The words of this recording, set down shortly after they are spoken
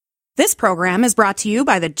This program is brought to you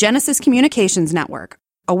by the Genesis Communications Network,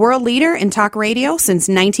 a world leader in talk radio since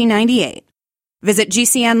 1998. Visit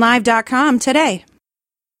GCNlive.com today.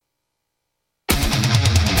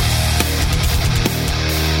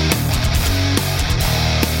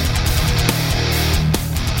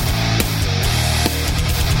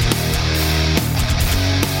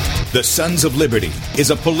 The Sons of Liberty is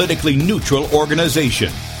a politically neutral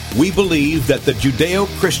organization. We believe that the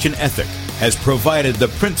Judeo-Christian ethic has provided the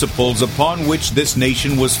principles upon which this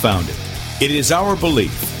nation was founded. It is our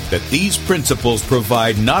belief that these principles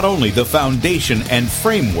provide not only the foundation and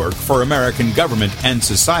framework for American government and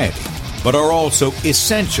society, but are also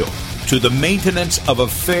essential to the maintenance of a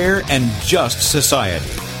fair and just society.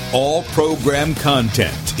 All program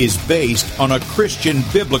content is based on a Christian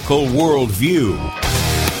biblical worldview.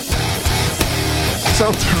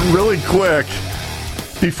 Something really quick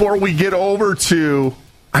before we get over to,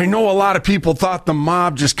 I know a lot of people thought the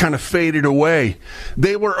mob just kind of faded away.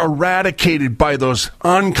 They were eradicated by those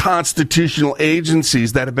unconstitutional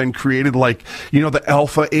agencies that have been created, like, the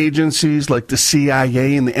alpha agencies, like the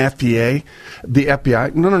CIA and the FBI.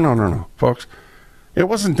 No, folks. It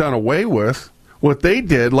wasn't done away with. What they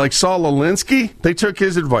did, like Saul Alinsky, they took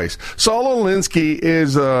his advice. Saul Alinsky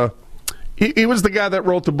is he was the guy that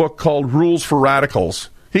wrote the book called Rules for Radicals.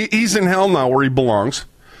 He's in hell now where he belongs.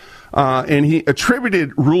 And he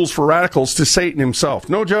attributed Rules for Radicals to Satan himself.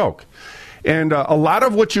 No joke. And a lot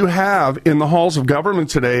of what you have in the halls of government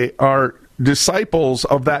today are disciples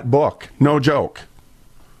of that book. No joke.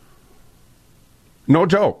 No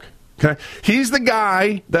joke. Okay? He's the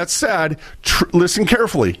guy that said, listen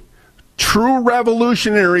carefully, true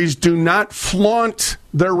revolutionaries do not flaunt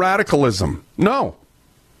their radicalism. No.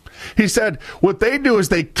 He said what they do is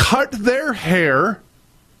they cut their hair,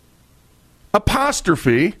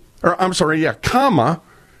 comma,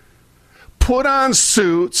 put on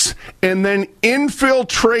suits, and then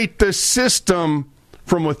infiltrate the system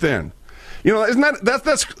from within. Isn't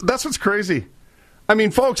that's what's crazy? I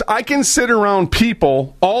mean, folks, I can sit around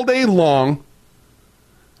people all day long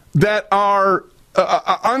that are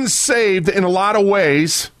unsaved in a lot of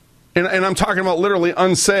ways, and I'm talking about literally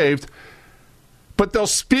unsaved, but they'll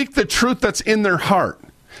speak the truth that's in their heart.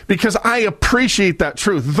 Because I appreciate that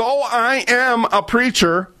truth. Though I am a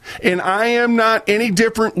preacher, and I am not any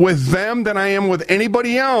different with them than I am with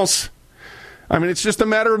anybody else. I mean, it's just a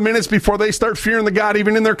matter of minutes before they start fearing the God,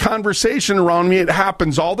 even in their conversation around me. It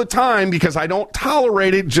happens all the time because I don't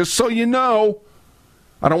tolerate it, just so you know.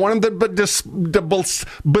 I don't want them to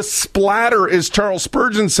besplatter, as Charles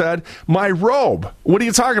Spurgeon said, my robe. What are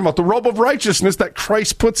you talking about? The robe of righteousness that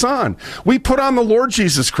Christ puts on. We put on the Lord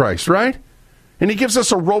Jesus Christ, right? And he gives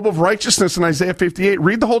us a robe of righteousness in Isaiah 58.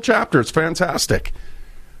 Read the whole chapter. It's fantastic.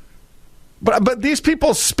 But these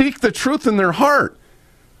people speak the truth in their heart.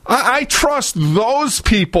 I trust those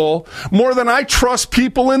people more than I trust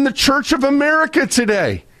people in the Church of America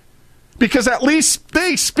today. Because at least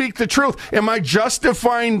they speak the truth. Am I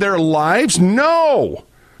justifying their lives? No.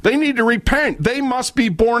 They need to repent. They must be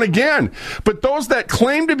born again. But those that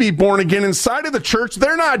claim to be born again inside of the church,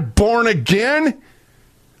 they're not born again.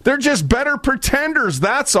 They're just better pretenders,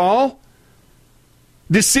 that's all.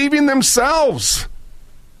 Deceiving themselves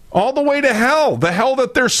all the way to hell, the hell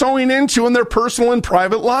that they're sowing into in their personal and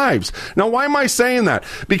private lives. Now, why am I saying that?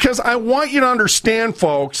 Because I want you to understand,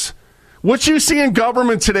 folks, what you see in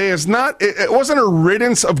government today is not, it wasn't a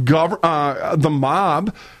riddance of the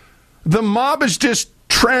mob. The mob is just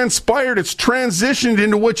transpired. It's transitioned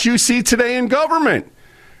into what you see today in government.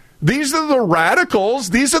 These are the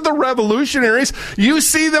radicals. These are the revolutionaries. You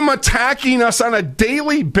see them attacking us on a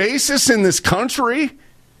daily basis in this country.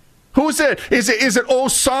 Who's it? Is it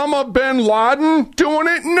Osama bin Laden doing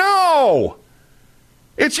it? No.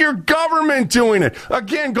 It's your government doing it.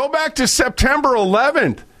 Again, go back to September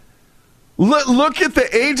 11th. Look at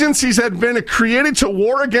the agencies that have been created to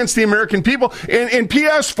war against the American people. And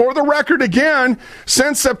P.S., for the record again,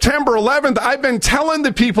 since September 11th, I've been telling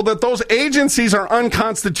the people that those agencies are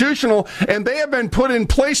unconstitutional, and they have been put in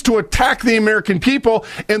place to attack the American people,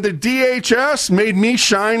 and the DHS made me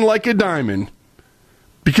shine like a diamond.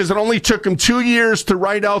 Because it only took them 2 years to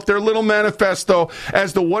write out their little manifesto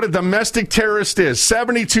as to what a domestic terrorist is.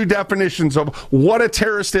 72 definitions of what a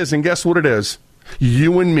terrorist is, and guess what it is?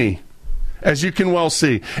 You and me. As you can well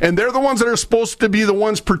see. And they're the ones that are supposed to be the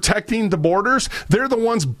ones protecting the borders. They're the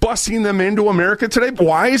ones busing them into America today.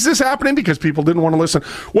 Why is this happening? Because people didn't want to listen.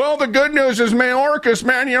 Well, the good news is Mayorkas,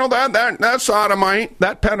 man, that sodomite,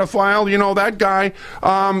 that pedophile, that guy,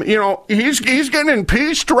 he's getting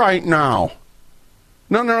impeached right now.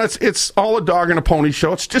 No, it's all a dog and a pony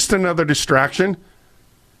show. It's just another distraction.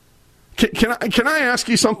 Can I ask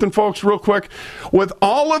you something, folks, real quick? With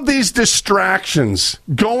all of these distractions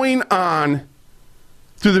going on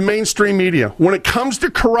through the mainstream media, when it comes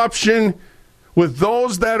to corruption with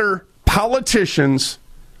those that are politicians,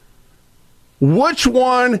 which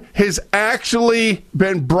one has actually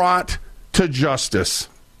been brought to justice?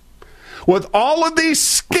 With all of these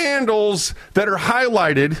scandals that are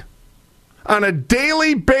highlighted on a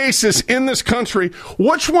daily basis in this country,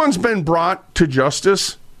 which one's been brought to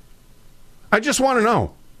justice? I just want to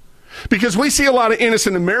know. Because we see a lot of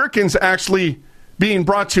innocent Americans actually being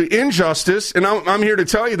brought to injustice, and I'm here to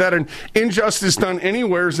tell you that an injustice done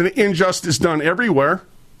anywhere is an injustice done everywhere.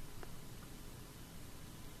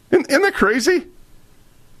 Isn't that crazy?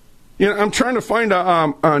 You know, I'm trying to find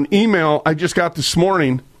an email I just got this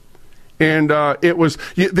morning, and it was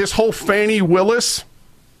this whole Fani Willis.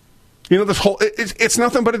 You know, this whole it's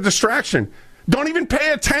nothing but a distraction. Don't even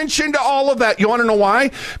pay attention to all of that. You want to know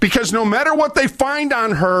why? Because no matter what they find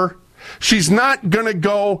on her, she's not going to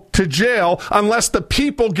go to jail unless the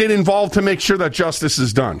people get involved to make sure that justice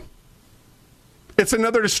is done. It's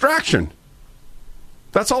another distraction.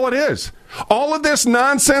 That's all it is. All of this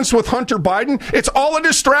nonsense with Hunter Biden, it's all a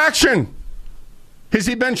distraction. Has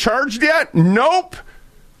he been charged yet? Nope.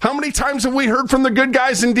 How many times have we heard from the good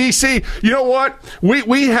guys in D.C.? You know what?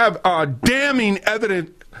 We have damning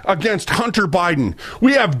evidence against Hunter Biden.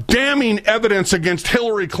 We have damning evidence against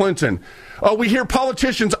Hillary Clinton. We hear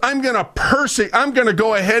politicians, I'm going to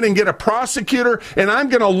go ahead and get a prosecutor, and I'm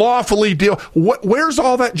going to lawfully deal. Where's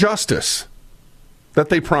all that justice that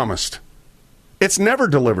they promised? It's never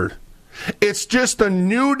delivered. It's just a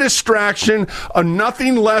new distraction,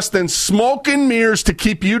 nothing less than smoke and mirrors to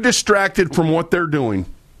keep you distracted from what they're doing.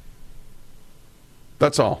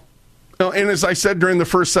 That's all. And as I said during the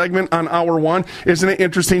first segment on Hour 1, isn't it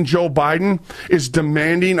interesting Joe Biden is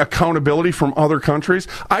demanding accountability from other countries?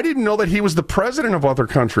 I didn't know that he was the president of other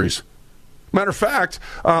countries. Matter of fact,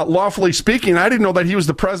 lawfully speaking, I didn't know that he was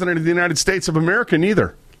the president of the United States of America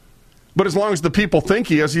neither. But as long as the people think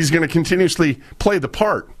he is, he's going to continuously play the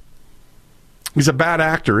part. He's a bad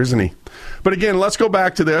actor, isn't he? But again, let's go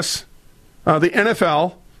back to this. The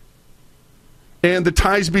NFL and the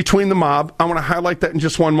ties between the mob. I want to highlight that in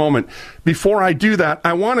just one moment. Before I do that,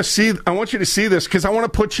 I want you to see this because I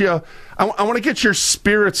want to put you, I want to get your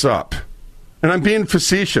spirits up. And I'm being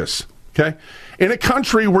facetious, okay? In a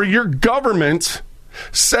country where your government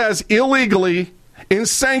says illegally in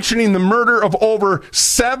sanctioning the murder of over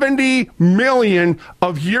 70 million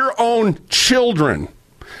of your own children,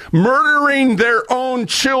 murdering their own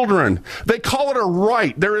children. They call it a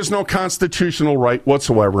right. There is no constitutional right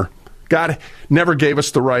whatsoever. God never gave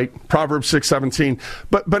us the right, Proverbs 6:17.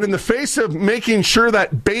 But in the face of making sure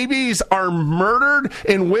that babies are murdered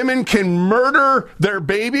and women can murder their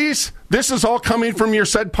babies, this is all coming from your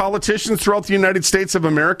said politicians throughout the United States of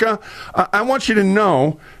America. I want you to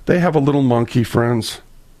know they have a little monkey, friends.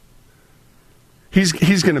 He's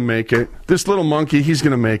going to make it. This little monkey, he's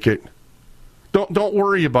going to make it. Don't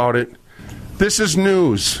worry about it. This is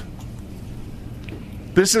news.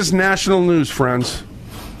 This is national news, friends.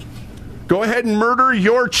 Go ahead and murder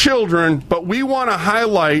your children, but we want to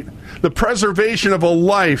highlight the preservation of a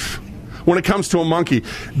life when it comes to a monkey.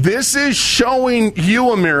 This is showing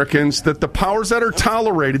you, Americans, that the powers that are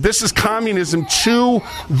tolerated, this is communism to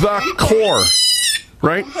the core,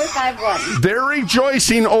 right? They're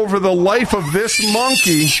rejoicing over the life of this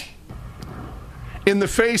monkey in the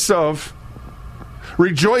face of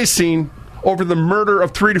rejoicing over the murder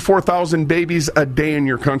of 3,000 to 4,000 babies a day in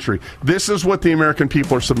your country. This is what the American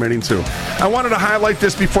people are submitting to. I wanted to highlight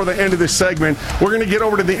this before the end of this segment. We're going to get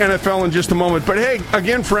over to the NFL in just a moment. But hey,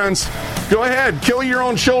 again, friends, go ahead. Kill your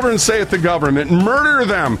own children, saith the government. Murder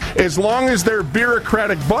them as long as their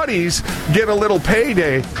bureaucratic buddies get a little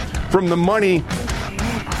payday from the money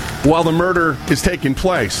while the murder is taking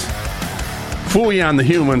place. Fooey on the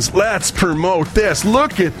humans. Let's promote this.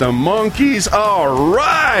 Look at the monkeys. All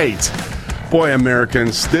right. Boy,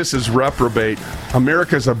 Americans, this is reprobate.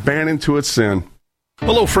 America's abandoned to its sin.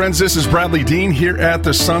 Hello, friends. This is Bradlee Dean here at the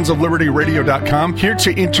sonsoflibertyradio.com, here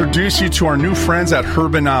to introduce you to our new friends at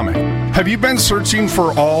Herbanomic. Have you been searching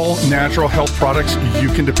for all natural health products you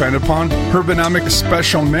can depend upon? Herbanomic's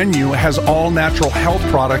special menu has all natural health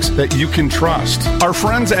products that you can trust. Our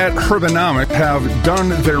friends at Herbanomic have done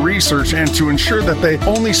their research and to ensure that they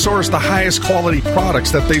only source the highest quality products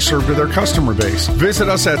that they serve to their customer base. Visit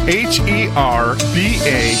us at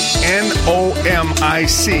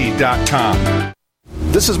herbanomic.com.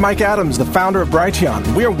 This is Mike Adams, the founder of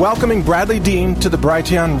Brighteon. We are welcoming Bradlee Dean to the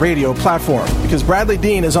Brighteon radio platform because Bradlee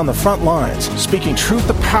Dean is on the front lines, speaking truth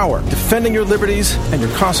to power, defending your liberties and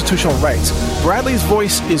your constitutional rights. Bradlee's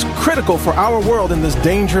voice is critical for our world in this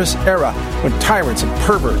dangerous era when tyrants and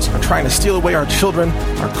perverts are trying to steal away our children,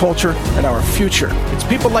 our culture, and our future. It's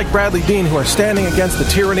people like Bradlee Dean who are standing against the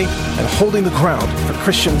tyranny and holding the ground for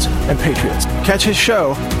Christians and patriots. Catch his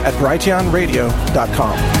show at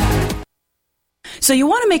brighteonradio.com. So you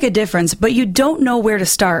want to make a difference, but you don't know where to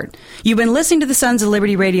start. You've been listening to the Sons of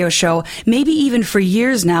Liberty radio show, maybe even for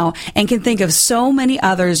years now, and can think of so many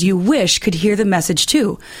others you wish could hear the message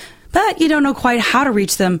too. But you don't know quite how to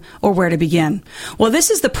reach them or where to begin. Well, this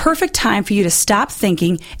is the perfect time for you to stop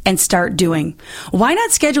thinking and start doing. Why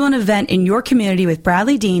not schedule an event in your community with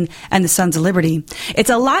Bradlee Dean and the Sons of Liberty? It's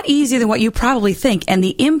a lot easier than what you probably think, and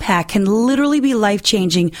the impact can literally be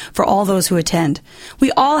life-changing for all those who attend.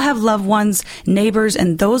 We all have loved ones, neighbors,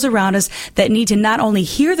 and those around us that need to not only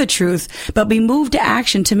hear the truth, but be moved to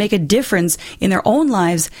action to make a difference in their own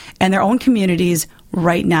lives and their own communities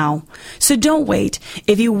right now. So don't wait.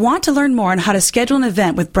 If you want to learn more on how to schedule an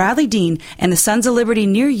event with Bradlee Dean and the Sons of Liberty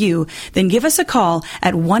near you, then give us a call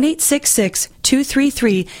at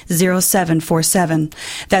 1-866-233-0747.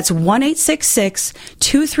 That's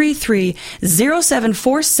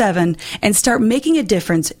 1-866-233-0747 and start making a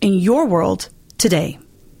difference in your world today.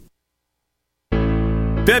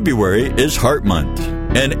 February is Heart Month,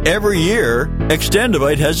 and every year,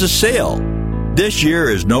 Extendivite has a sale. This year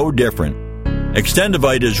is no different.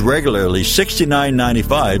 Extendivite is regularly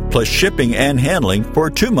 $69.95 plus shipping and handling for a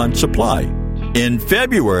 2-month supply. In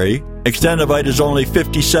February, Extendivite is only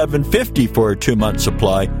 $57.50 for a 2-month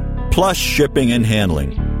supply plus shipping and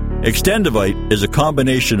handling. Extendivite is a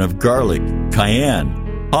combination of garlic,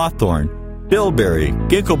 cayenne, hawthorn, bilberry,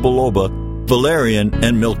 ginkgo biloba, valerian,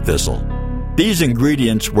 and milk thistle. These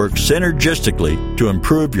ingredients work synergistically to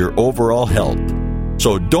improve your overall health.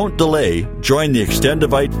 So don't delay. Join the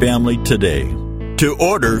Extendivite family today. To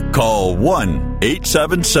order, call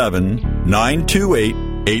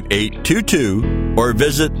 1-877-928-8822 or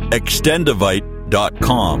visit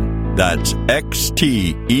extendivite.com. That's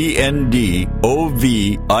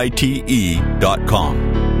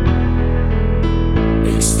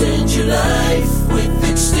XTENDOVITE.com. Extend your life with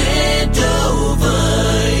Extendovite.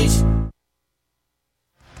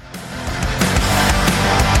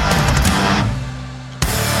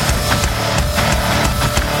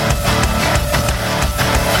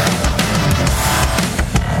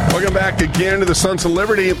 Welcome back again to the Sons of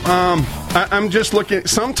Liberty. I'm just looking.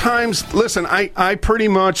 Sometimes, listen, I pretty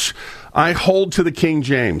much, I hold to the King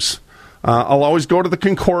James. I'll always go to the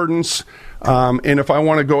concordance. And if I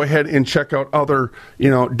want to go ahead and check out other,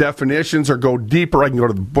 definitions or go deeper, I can go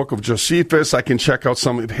to the book of Josephus. I can check out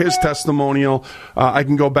some of his testimonial. I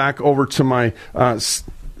can go back over to my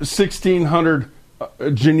 1600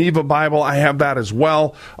 Geneva Bible. I have that as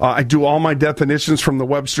well. I do all my definitions from the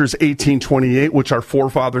Webster's 1828, which our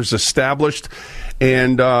forefathers established.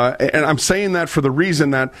 And I'm saying that for the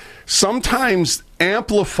reason that sometimes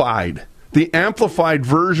the amplified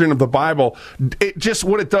version of the Bible, it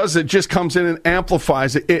just comes in and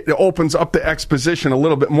amplifies it. It opens up the exposition a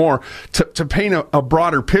little bit more to paint a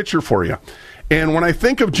broader picture for you. And when I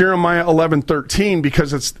think of Jeremiah 11:13,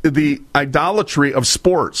 because it's the idolatry of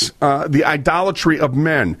sports, the idolatry of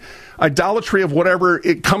men, idolatry of whatever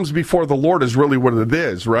it comes before the Lord is really what it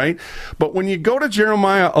is, right? But when you go to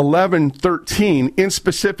Jeremiah 11:13, in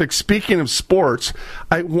specific, speaking of sports,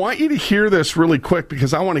 I want you to hear this really quick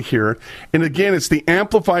because I want to hear it. And again, it's the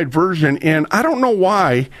amplified version, and I don't know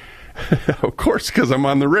why. Of course, because I'm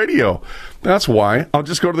on the radio. That's why. I'll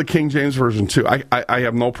just go to the King James Version, too. I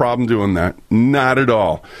have no problem doing that. Not at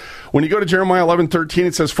all. When you go to Jeremiah 11:13,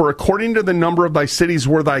 it says, "For according to the number of thy cities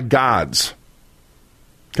were thy gods."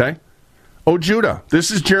 Okay? O Judah, this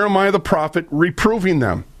is Jeremiah the prophet reproving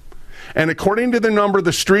them. "And according to the number of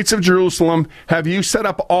the streets of Jerusalem, have you set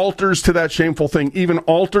up altars to that shameful thing, even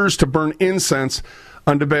altars to burn incense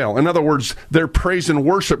unto Baal." In other words, their praise and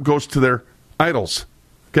worship goes to their idols.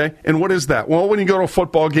 Okay, and what is that? Well, when you go to a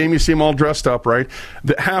football game, you see them all dressed up, right?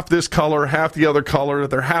 Half this color, half the other color.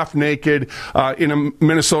 They're half naked. In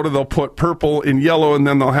Minnesota, they'll put purple and yellow, and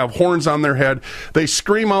then they'll have horns on their head. They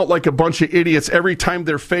scream out like a bunch of idiots every time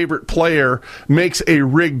their favorite player makes a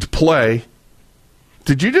rigged play.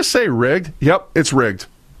 Did you just say rigged? Yep, it's rigged.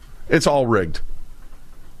 It's all rigged.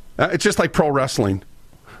 It's just like pro wrestling.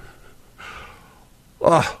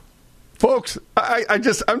 Folks, I'm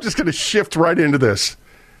just going to shift right into this.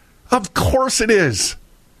 Of course it is.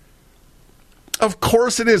 Of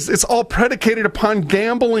course it is. It's all predicated upon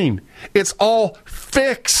gambling. It's all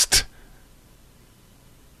fixed.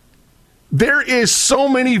 There is so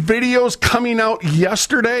many videos coming out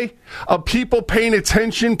yesterday of people paying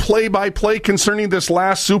attention play by play concerning this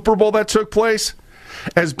last Super Bowl that took place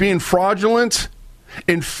as being fraudulent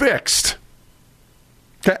and fixed.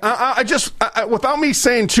 Okay, I without me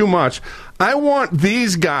saying too much, I want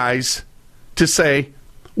these guys to say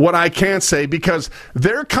what I can't say because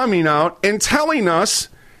they're coming out and telling us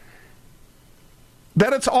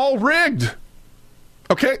that it's all rigged.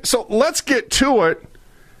 Okay, so let's get to it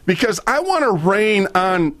because I want to rain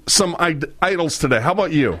on some idols today. How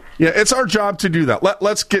about you? Yeah, it's our job to do that.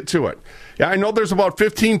 Let's get to it. Yeah, I know there's about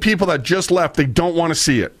 15 people that just left. They don't want to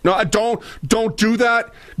see it. No, don't do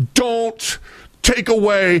that. Don't take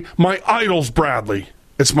away my idols, Bradlee.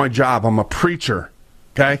 It's my job. I'm a preacher.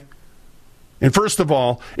 Okay? And first of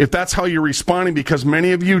all, if that's how you're responding, because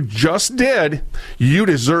many of you just did, you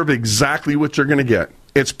deserve exactly what you're going to get.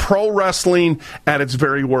 It's pro wrestling at its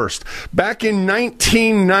very worst. Back in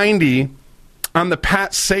 1990, on the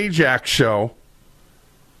Pat Sajak show,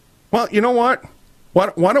 well, you know what?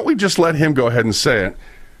 Why don't we just let him go ahead and say it?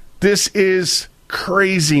 This is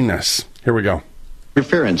craziness. Here we go.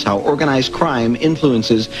 Interference, how organized crime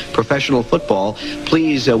influences professional football.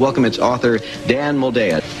 Please welcome its author, Dan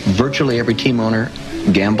Moldea. Virtually every team owner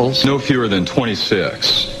gambles. No fewer than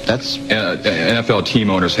 26. That's NFL team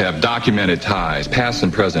owners have documented ties. Past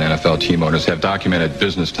and present NFL team owners have documented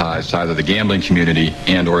business ties to either the gambling community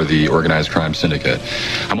and or the organized crime syndicate.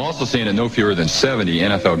 I'm also saying that no fewer than 70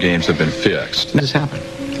 NFL games have been fixed. What has happened?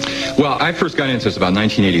 Well, I first got into this about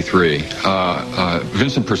 1983.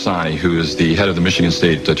 Vincent Persani, who is the head of the Michigan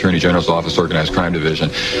State Attorney General's Office Organized Crime Division,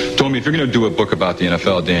 told me, if you're going to do a book about the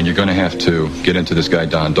NFL, Dan, you're going to have to get into this guy,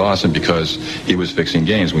 Don Dawson, because he was fixing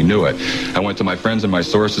games. We knew it. I went to my friends and my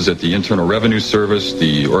sources at the Internal Revenue Service,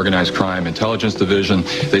 the Organized Crime Intelligence Division.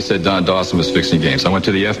 They said Don Dawson was fixing games. I went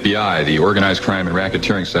to the FBI, the Organized Crime and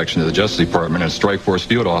Racketeering Section of the Justice Department, and Strike Force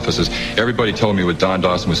field offices. Everybody told me what Don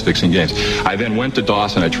Dawson was fixing games. I then went to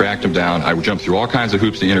Dawson. I tracked him down. I jumped through all kinds of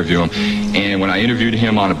hoops to interview him. And when I interviewed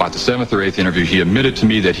him on about the 7th or 8th interview, he admitted to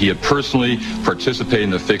me that he had personally participated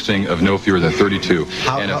in the fixing of no fewer than 32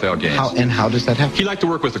 NFL games. How does that happen? He liked to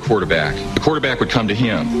work with the quarterback. The quarterback would come to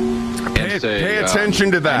him and say, pay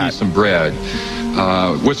attention to that. I need some bread.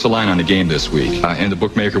 What's the line on the game this week? And the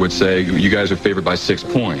bookmaker would say, you guys are favored by 6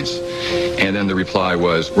 points. And then the reply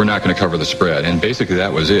was, we're not going to cover the spread. And basically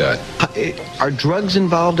that was it. Are drugs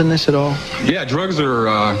involved in this at all? Yeah, drugs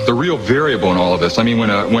are the real variable in all of this. I mean, when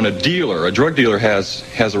a drug dealer has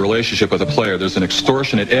a relationship with a player, there's an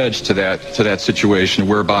extortionate edge to that situation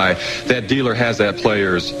whereby that dealer has that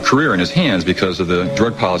player's career in his hands because of the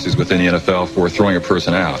drug policies within the NFL for throwing a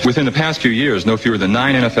person out. Within the past few years, no fewer than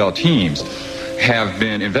 9 NFL teams have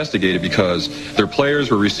been investigated because their players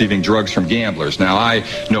were receiving drugs from gamblers. Now, I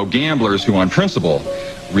know gamblers who, on principle,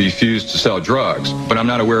 refuse to sell drugs, but I'm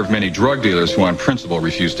not aware of many drug dealers who, on principle,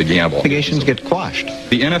 refuse to gamble. Investigations get quashed.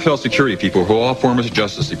 The NFL security people, who are all former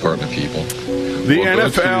Justice Department people, the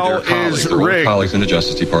NFL is rigged. Colleagues in the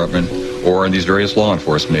Justice Department or in these various law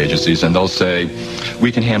enforcement agencies, and they'll say,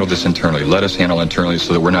 we can handle this internally. Let us handle internally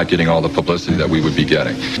so that we're not getting all the publicity that we would be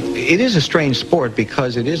getting. It is a strange sport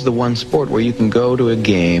because it is the one sport where you can go to a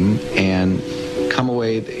game and come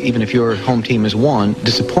away, even if your home team has won,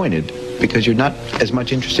 disappointed because you're not as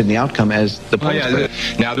much interested in the outcome as the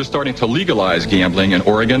points. Now they're starting to legalize gambling in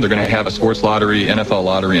Oregon. They're going to have a sports lottery, NFL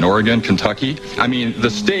lottery in Oregon, Kentucky. I mean,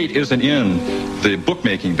 the state isn't in the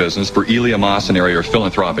bookmaking business for eleemosynary or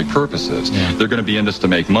philanthropic purposes. Yeah. They're going to be in this to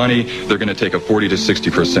make money. They're going to take a 40 to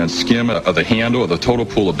 60% skim of the handle, of the total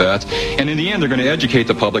pool of bets. And in the end, they're going to educate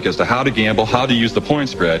the public as to how to gamble, how to use the point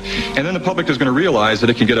spread. And then the public is going to realize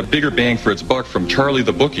that it can get a bigger bang for its buck from Charlie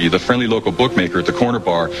the bookie, the friendly local bookmaker at the corner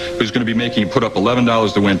bar, who's going to be making put up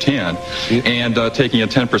 $11 to win 10 and taking a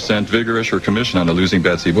 10% vigorish or commission on the losing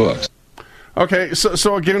Betsy books. Okay,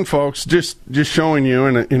 so again, folks, just showing you,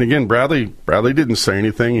 and again, Bradlee didn't say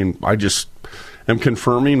anything, and I just am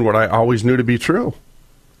confirming what I always knew to be true.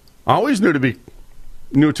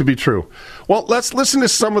 Knew it to be true. Well, let's listen to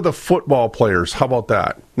some of the football players. How about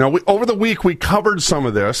that? Now, over the week, we covered some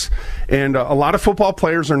of this, and a lot of football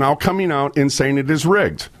players are now coming out and saying it is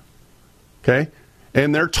rigged. Okay?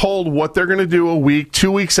 And they're told what they're going to do a week,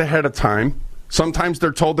 2 weeks ahead of time. Sometimes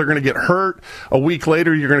they're told they're going to get hurt. A week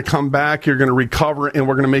later, you're going to come back, you're going to recover, and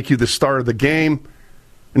we're going to make you the star of the game.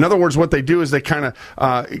 In other words, what they do is they kind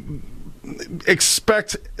of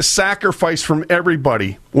expect sacrifice from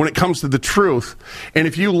everybody when it comes to the truth. And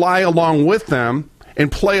if you lie along with them and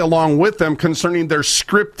play along with them concerning their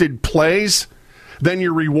scripted plays, then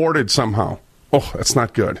you're rewarded somehow. Oh, that's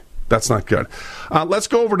not good. That's not good. Let's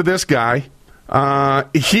go over to this guy.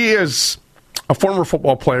 He is a former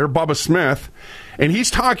football player, Bubba Smith, and he's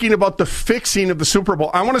talking about the fixing of the Super Bowl.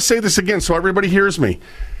 I want to say this again so everybody hears me.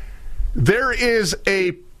 There is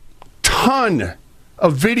a ton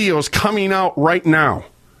of videos coming out right now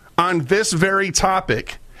on this very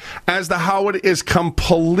topic as to how it is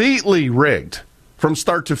completely rigged from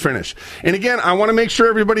start to finish. And again, I want to make sure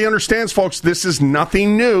everybody understands, folks, this is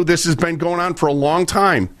nothing new. This has been going on for a long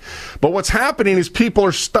time. But what's happening is people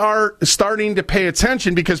are starting to pay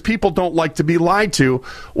attention because people don't like to be lied to.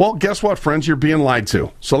 Well, guess what, friends? You're being lied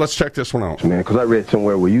to. So let's check this one out. Man, because I read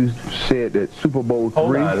somewhere where you said that Super Bowl III...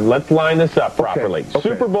 Hold on. Let's line this up properly. Okay.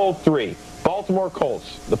 Super Bowl III. Baltimore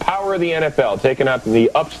Colts, the power of the NFL, taking out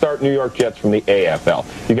the upstart New York Jets from the AFL.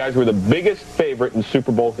 You guys were the biggest favorite in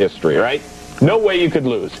Super Bowl history, right? No way you could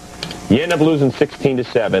lose. You end up losing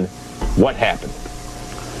 16-7. What happened?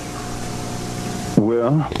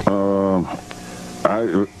 Well,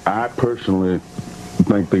 I personally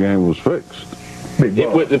think the game was fixed.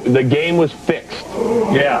 The game was fixed.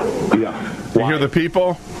 Yeah. You hear the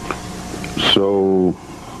people? So,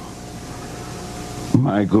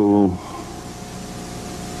 Michael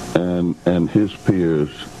and his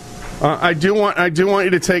peers. I do want you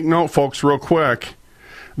to take note, folks, real quick,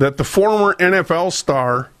 that the former NFL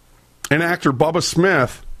star and actor Bubba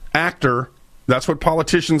Smith, that's what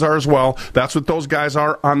politicians are as well. That's what those guys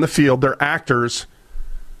are on the field. They're actors,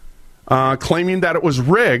 claiming that it was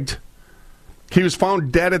rigged. He was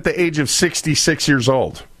found dead at the age of 66 years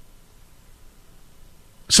old.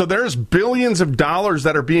 So there's billions of dollars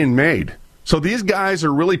that are being made. So these guys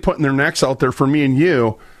are really putting their necks out there for me and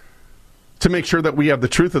you to make sure that we have the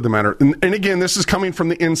truth of the matter. And again, this is coming from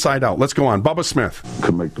the inside out. Let's go on. Bubba Smith.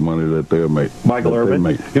 Could make the money that they'll make. Michael Irvin,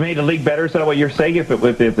 you made the league better, is that what you're saying,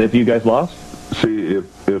 if you guys lost? See,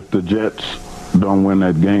 if the Jets don't win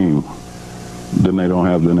that game, then they don't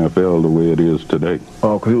have the NFL the way it is today.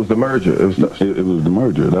 Oh, because it was the merger. It was the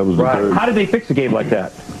merger. That was right. The third. How did they fix a game like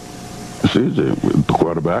that? It's easy. With the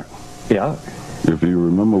quarterback. Yeah. If you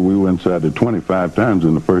remember, we were inside it 25 times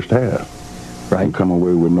in the first half. Right. And come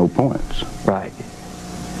away with no points. Right.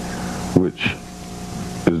 Which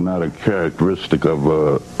is not a characteristic of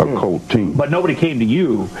a Colt team. But nobody came to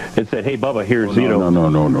you and said, "Hey, Bubba, here's No.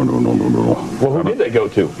 Well, who did they go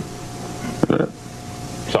to?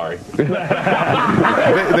 Sorry.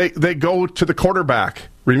 they go to the quarterback.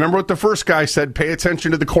 Remember what the first guy said? Pay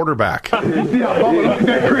attention to the quarterback. You're trying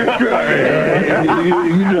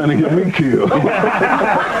to get me killed.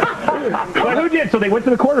 Well, who did? So they went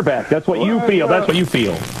to the quarterback. That's what you feel. That's what you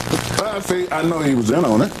feel. I know he was in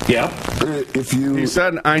on it. Yeah. He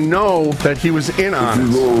said, I know that he was in on it.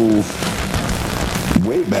 If you go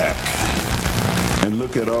way back and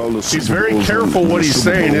look at all the He's very careful what he's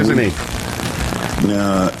saying, isn't he?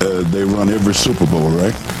 Now, they run every Super Bowl,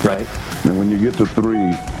 right? Right. And when you get to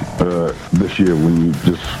 3 this year, when you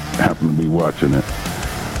just happen to be watching it,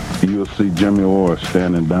 you'll see Jimmy Orr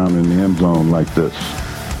standing down in the end zone like this.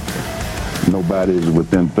 Nobody is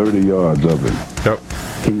within 30 yards of him. Yep.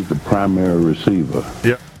 He's the primary receiver.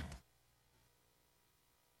 Yep.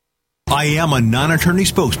 I am a non-attorney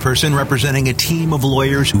spokesperson representing a team of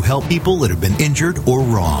lawyers who help people that have been injured or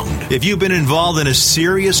wronged. If you've been involved in a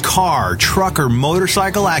serious car, truck, or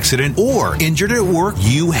motorcycle accident or injured at work,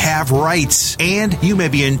 you have rights, and you may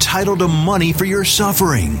be entitled to money for your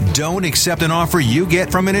suffering. Don't accept an offer you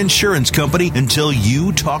get from an insurance company until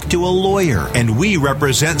you talk to a lawyer. And we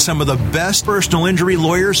represent some of the best personal injury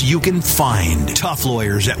lawyers you can find. Tough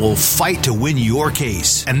lawyers that will fight to win your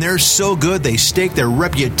case. And they're so good they stake their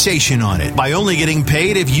reputation on it by only getting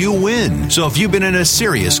paid if you win. So if you've been in a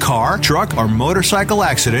serious car, truck, or motorcycle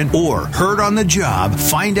accident or hurt on the job,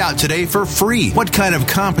 find out today for free what kind of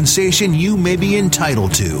compensation you may be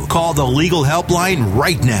entitled to. Call the legal helpline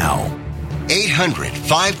right now.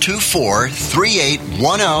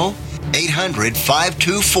 800-524-3810.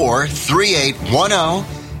 800-524-3810.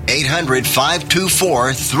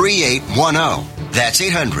 800-524-3810. That's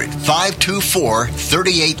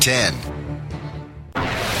 800-524-3810.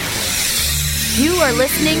 You are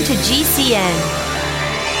listening to GCN.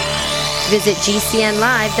 Visit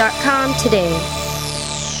GCNlive.com today.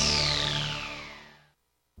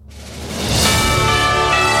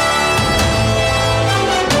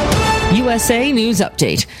 USA News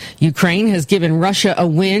Update. Ukraine has given Russia a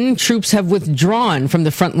win. Troops have withdrawn from the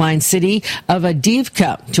frontline city of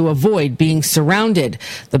Avdiivka to avoid being surrounded.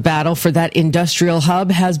 The battle for that industrial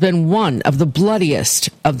hub has been one of the bloodiest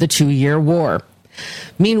of the 2-year war.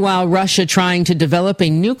 Meanwhile, Russia trying to develop a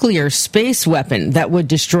nuclear space weapon that would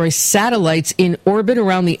destroy satellites in orbit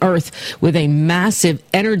around the Earth with a massive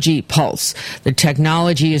energy pulse. The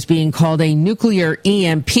technology is being called a nuclear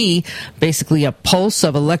EMP, basically a pulse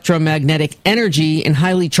of electromagnetic energy in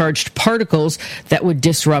highly charged particles that would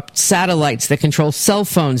disrupt satellites that control cell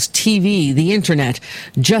phones, TV, the internet,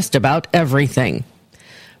 just about everything.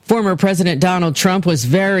 Former President Donald Trump was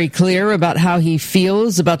very clear about how he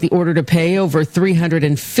feels about the order to pay over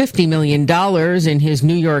 $350 million in his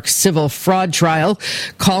New York civil fraud trial,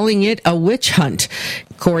 calling it a witch hunt.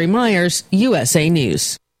 Corey Myers, USA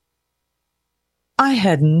News. I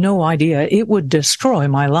had no idea it would destroy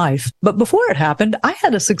my life. But before it happened, I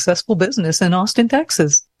had a successful business in Austin,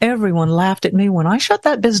 Texas. Everyone laughed at me when I shut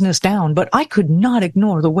that business down, but I could not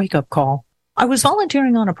ignore the wake-up call. I was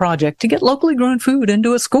volunteering on a project to get locally grown food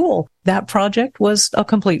into a school. That project was a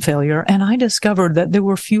complete failure, and I discovered that there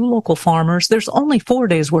were few local farmers. There's only 4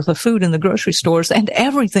 days worth of food in the grocery stores, and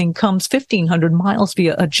everything comes 1,500 miles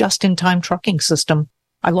via a just-in-time trucking system.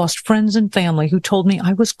 I lost friends and family who told me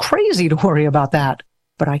I was crazy to worry about that,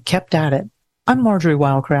 but I kept at it. I'm Marjorie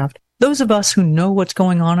Wildcraft. Those of us who know what's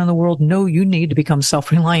going on in the world know you need to become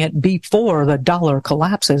self-reliant before the dollar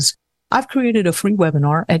collapses. I've created a free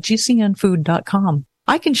webinar at gcnfood.com.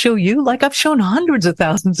 I can show you, like I've shown hundreds of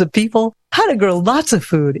thousands of people, how to grow lots of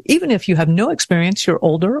food, even if you have no experience, you're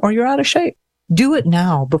older, or you're out of shape. Do it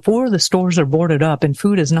now before the stores are boarded up and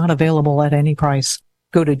food is not available at any price.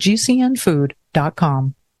 Go to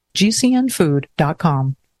gcnfood.com.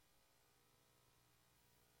 gcnfood.com.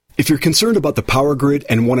 If you're concerned about the power grid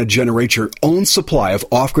and want to generate your own supply of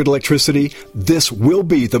off-grid electricity, this will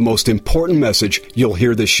be the most important message you'll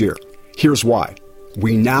hear this year. Here's why.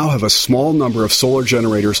 We now have a small number of solar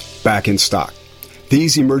generators back in stock.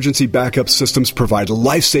 These emergency backup systems provide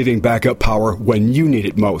life-saving backup power when you need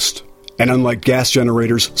it most. And unlike gas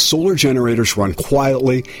generators, solar generators run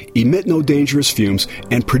quietly, emit no dangerous fumes,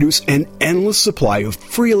 and produce an endless supply of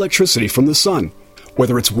free electricity from the sun.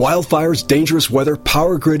 Whether it's wildfires, dangerous weather,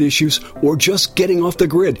 power grid issues, or just getting off the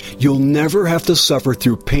grid, you'll never have to suffer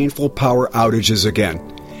through painful power outages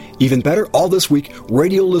again. Even better, all this week,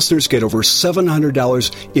 radio listeners get over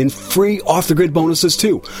 $700 in free off-the-grid bonuses,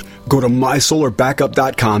 too. Go to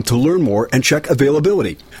mysolarbackup.com to learn more and check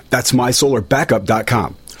availability. That's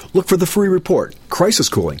mysolarbackup.com. Look for the free report, Crisis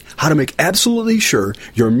Cooling, how to make absolutely sure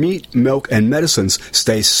your meat, milk, and medicines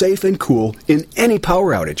stay safe and cool in any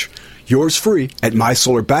power outage. Yours free at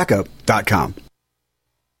mysolarbackup.com.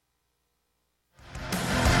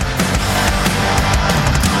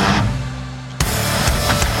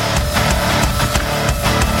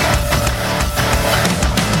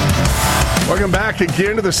 Welcome back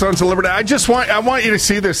again to the Sons of Liberty. I want you to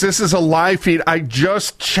see this. This is a live feed. I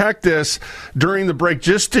just checked this during the break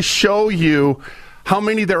just to show you how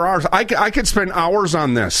many there are. I could spend hours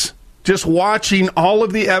on this, just watching all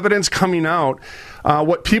of the evidence coming out,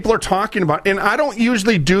 what people are talking about. And I don't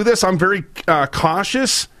usually do this. I'm very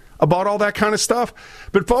cautious about all that kind of stuff.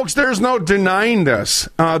 But, folks, there's no denying this.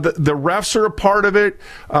 The refs are a part of it.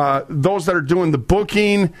 Those that are doing the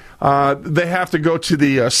booking, they have to go to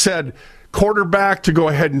the said quarterback to go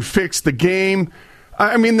ahead and fix the game.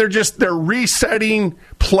 I mean, they're resetting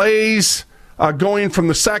plays, going from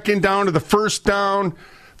the second down to the first down.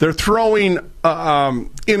 They're throwing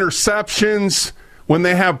interceptions when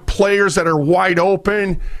they have players that are wide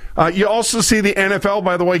open. You also see the NFL,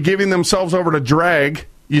 by the way, giving themselves over to drag.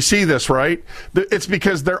 You see this, right? It's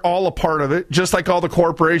because they're all a part of it, just like all the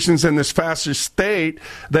corporations in this fascist state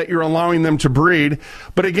that you're allowing them to breed.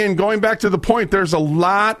 But again, going back to the point, there's a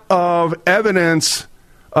lot of evidence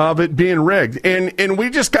of it being rigged. And we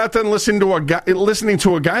just got done listening to a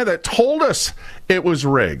guy that told us it was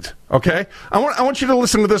rigged, okay? I want you to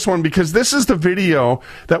listen to this one because this is the video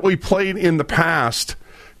that we played in the past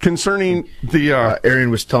concerning the Aaron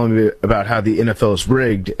was telling me about how the NFL is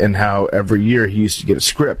rigged and how every year he used to get a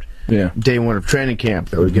script. Yeah. Day one of training camp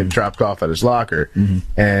that would get dropped off at his locker,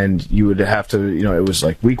 and you would have to, it was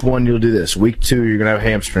like week 1 you'll do this, week 2 you're gonna have a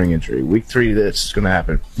hamstring injury, week 3 this is gonna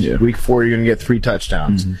happen, week 4 you're gonna get 3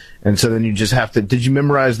 touchdowns, and so then you just have to. Did you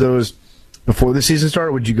memorize those before the season started,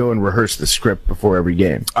 or would you go and rehearse the script before every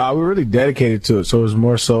game? We were really dedicated to it, so it was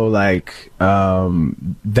more so like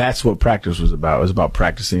that's what practice was about. It was about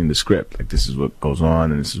practicing the script. Like, this is what goes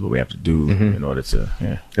on, and this is what we have to do in order to,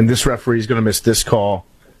 And this referee is going to miss this call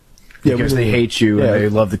because they hate you and they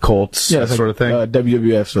love the Colts, that sort of thing.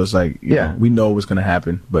 WWF, so it's like, you know, we know what's going to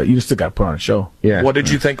happen, but you still got to put on a show. Yeah. What did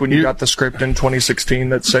you think when you got the script in 2016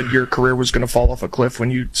 that said your career was going to fall off a cliff when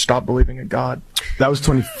you stopped believing in God? That was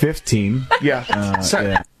 2015. Yeah.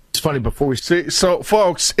 It's funny before we see. So,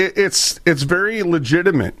 folks, it's very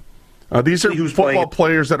legitimate. These are football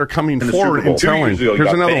players that are coming forward and telling.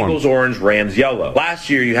 Here's another Bengals one. orange, Rams yellow. Last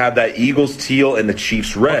year you have that Eagles teal and the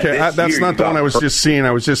Chiefs red. Okay, that's not the one I was just seeing.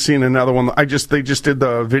 I was just seeing another one. They just did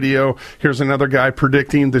the video. Here's another guy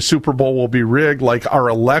predicting the Super Bowl will be rigged, like our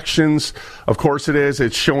elections. Of course it is.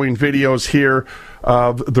 It's showing videos here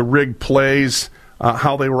of the rigged plays.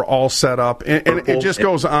 How they were all set up, and it just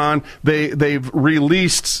goes on. They've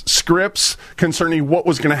released scripts concerning what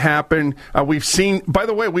was going to happen. We've seen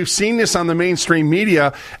this on the mainstream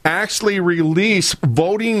media actually release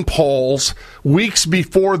voting polls weeks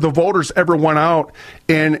before the voters ever went out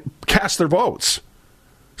and cast their votes.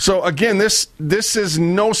 So again, this is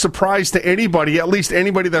no surprise to anybody, at least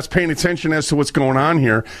anybody that's paying attention as to what's going on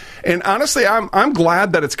here. And honestly, I'm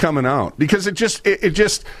glad that it's coming out because it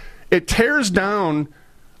tears down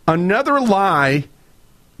another lie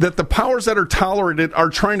that the powers that are tolerated are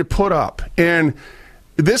trying to put up. And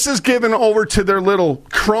this is given over to their little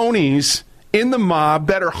cronies in the mob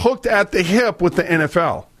that are hooked at the hip with the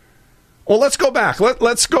NFL. Well, let's go back.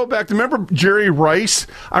 Let's go back. Remember Jerry Rice?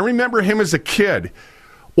 I remember him as a kid.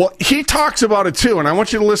 Well, he talks about it too, and I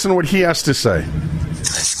want you to listen to what he has to say. And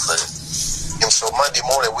so Monday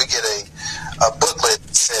morning we get a booklet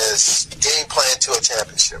that says game plan to a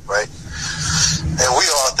championship, right? And we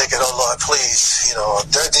all thinking, oh Lord, please,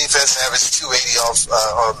 their defense averaged 280 on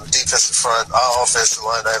the defensive front, our offensive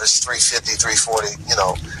line averaged 350, 340.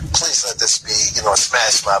 Please let this be, a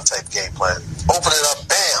smash mouth type game plan. Open it up,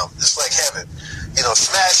 bam, it's like heaven.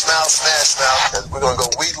 Smash mouth, and we're gonna go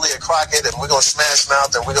Wheatley or Crockett, and we're gonna smash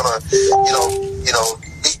mouth, and we're gonna,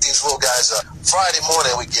 beat these little guys up. Friday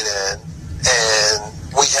morning we get in, and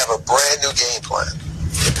we have a brand new game plan.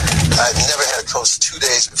 I've never had a coach 2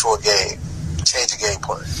 days before a game change a game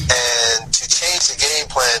plan. And to change the game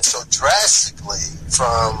plan so drastically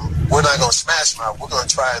from we're not going to smash mouth, we're going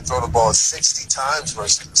to try and throw the ball 60 times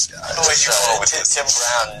versus this guy. Tim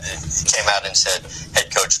Brown came out and said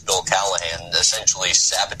head coach Bill Callahan essentially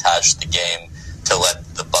sabotaged the game to let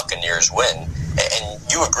the Buccaneers win. And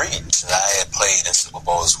you agreed. I had played in Super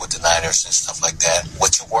Bowls with the Niners and stuff like that.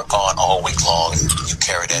 What you work on all week long, you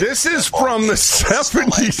carry that. This is from the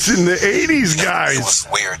 70s and the 80s, guys. It was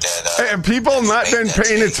weird that... and people not been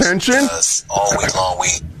paying attention? All week long,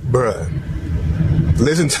 Bruh,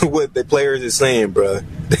 listen to what the players are saying, bruh.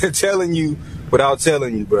 They're telling you without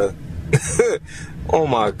telling you, bruh. Oh,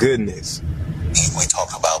 my goodness. We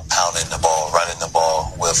talk about pounding the ball, running the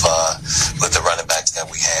ball with the running backs that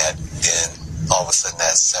we had, and all of a sudden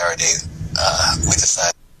that Saturday we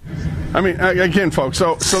decided. I mean, again, folks,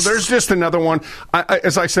 so there's just another one.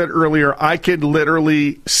 As I said earlier, I could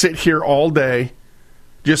literally sit here all day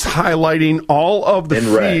just highlighting all of the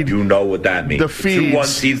feed. Red, you know what that means. The feeds 2-1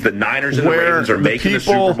 seeds, the Niners and the Ravens are making the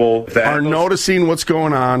Super Bowl. Are noticing what's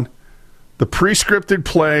going on. The pre-scripted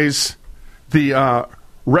plays, the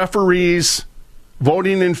referees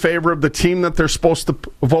voting in favor of the team that they're supposed to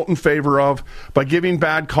vote in favor of by giving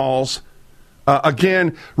bad calls.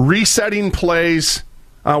 Again, resetting plays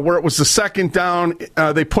where it was the second down.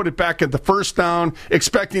 They put it back at the first down,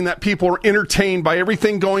 expecting that people are entertained by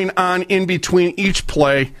everything going on in between each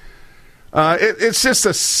play. It's just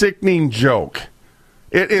a sickening joke.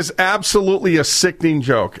 It is absolutely a sickening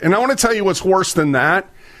joke. And I want to tell you what's worse than that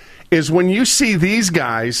is when you see these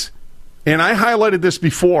guys, and I highlighted this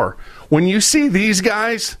before, when you see these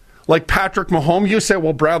guys like Patrick Mahomes, you say,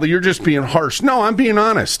 well, Bradlee, you're just being harsh. No, I'm being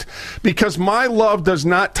honest, because my love does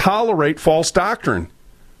not tolerate false doctrine.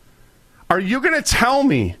 Are you going to tell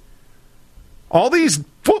me all these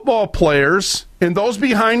football players and those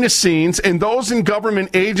behind the scenes and those in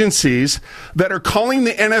government agencies that are calling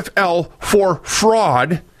the NFL for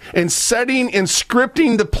fraud and setting and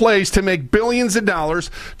scripting the plays to make billions of dollars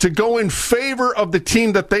to go in favor of the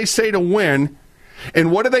team that they say to win?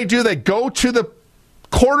 And what do? They go to the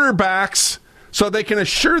quarterbacks so they can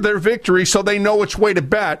assure their victory so they know which way to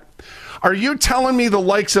bet. Are you telling me the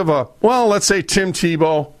likes of let's say Tim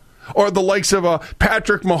Tebow or the likes of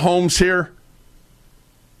Patrick Mahomes here,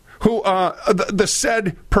 who the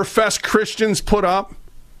said professed Christians put up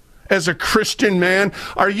as a Christian man,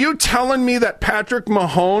 are you telling me that Patrick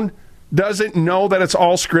Mahomes doesn't know that it's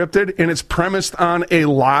all scripted and it's premised on a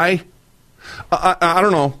lie? I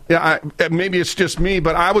don't know. Maybe it's just me,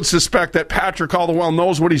 but I would suspect that Patrick all the while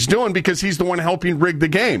knows what he's doing because he's the one helping rig the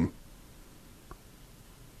game.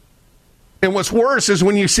 And what's worse is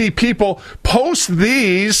when you see people post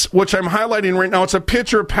these, which I'm highlighting right now. It's a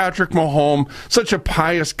picture of Patrick Mahomes, such a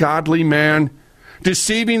pious, godly man,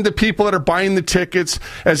 deceiving the people that are buying the tickets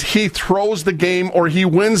as he throws the game or he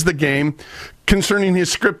wins the game concerning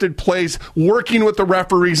his scripted plays, working with the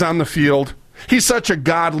referees on the field. He's such a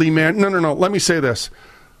godly man. No. Let me say this.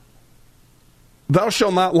 Thou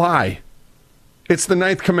shalt not lie. It's the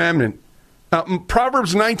 9th commandment.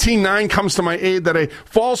 Proverbs 19:9 comes to my aid, that a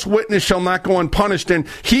false witness shall not go unpunished, and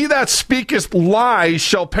he that speaketh lies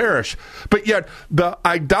shall perish. But yet the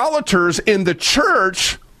idolaters in the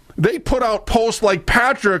church, they put out posts like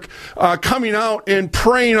Patrick coming out and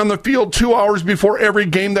praying on the field 2 hours before every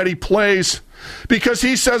game that he plays, because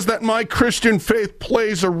he says that my Christian faith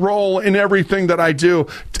plays a role in everything that I do.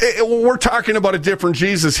 We're talking about a different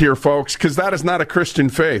Jesus here, folks, because that is not a Christian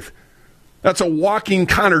faith. That's a walking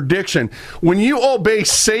contradiction. When you obey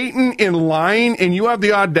Satan in lying and you have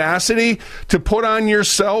the audacity to put on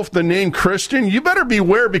yourself the name Christian, you better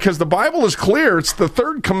beware, because the Bible is clear. It's the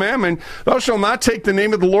 3rd commandment. Thou shalt not take the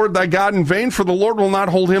name of the Lord thy God in vain, for the Lord will not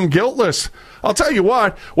hold him guiltless. I'll tell you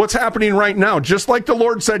what's happening right now. Just like the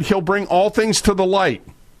Lord said, he'll bring all things to the light.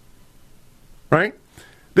 Right?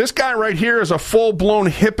 This guy right here is a full-blown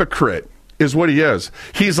hypocrite, is what he is.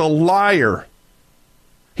 He's a liar.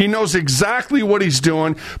 He knows exactly what he's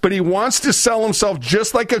doing, but he wants to sell himself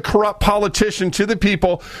just like a corrupt politician to the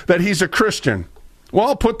people that he's a Christian. Well,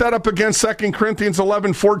 I'll put that up against 2 Corinthians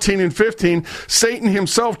 11, 14, and 15. Satan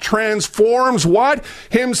himself transforms what?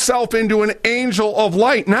 Himself into an angel of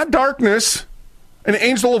light, not darkness, an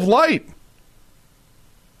angel of light.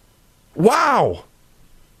 Wow.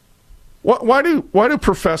 Why do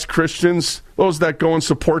professed Christians, those that go and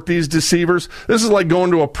support these deceivers, this is like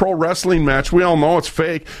going to a pro wrestling match. We all know it's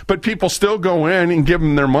fake, but people still go in and give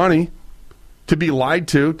them their money to be lied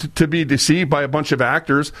to be deceived by a bunch of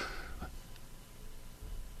actors.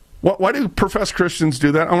 Why do professed Christians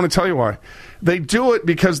do that? I want to tell you why. They do it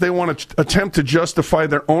because they want to attempt to justify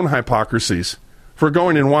their own hypocrisies for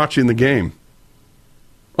going and watching the game.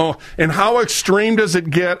 Oh, and how extreme does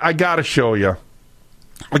it get? I got to show you.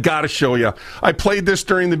 I played this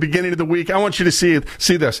during the beginning of the week. I want you to see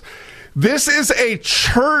this. This is a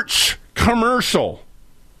church commercial.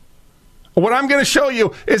 What I'm going to show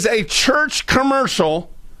you is a church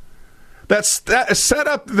commercial that set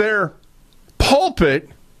up their pulpit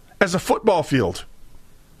as a football field.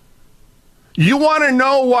 You want to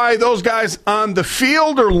know why those guys on the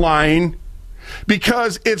field are lying?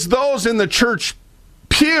 Because it's those in the church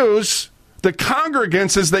pews, the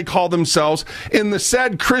congregants, as they call themselves, in the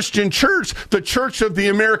said Christian church, the church of the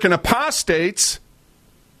American apostates,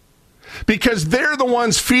 because they're the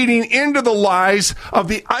ones feeding into the lies of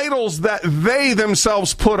the idols that they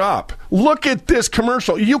themselves put up. Look at this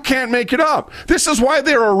commercial. You can't make it up. This is why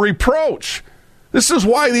they're a reproach. This is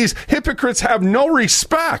why these hypocrites have no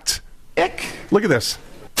respect. Look at this.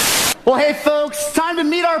 Well, hey, folks, time to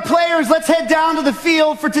meet our players. Let's head down to the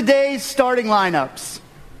field for today's starting lineups.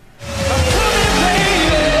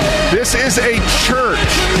 This is a church.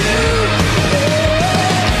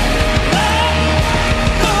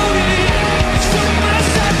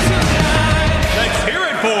 Let's hear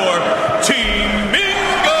it for Team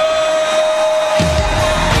Bingo!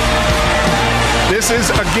 This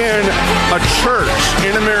is, again, a church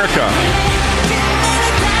in America.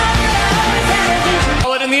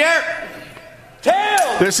 Call it in the air.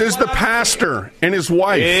 Tails! This is the pastor and his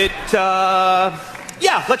wife.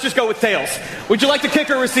 Yeah, let's just go with tails. Would you like to kick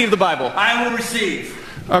or receive the Bible? I will receive.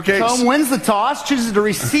 Okay. Tom wins the toss, chooses to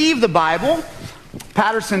receive the Bible.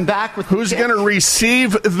 Patterson back with who's going to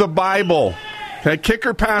receive the Bible? Okay, kick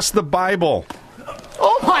or pass the Bible.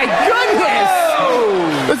 Oh my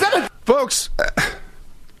goodness! Is that Folks,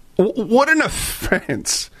 what an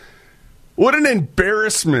offense. What an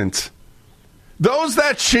embarrassment. Those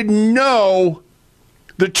that should know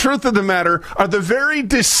the truth of the matter are the very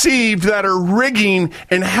deceived that are rigging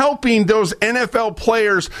and helping those NFL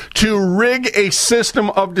players to rig a system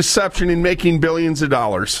of deception and making billions of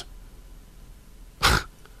dollars.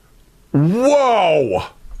 Whoa!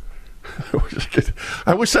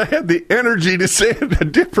 I wish I had the energy to say it a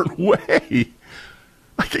different way.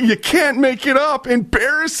 You can't make it up.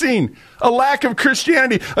 Embarrassing. A lack of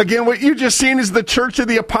Christianity. Again, what you just seen is the church of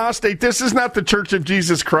the apostate. This is not the church of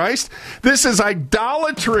Jesus Christ. This is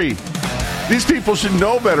idolatry. These people should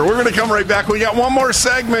know better. We're going to come right back. We got one more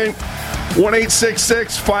segment.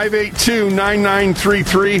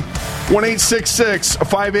 1-866-582-9933.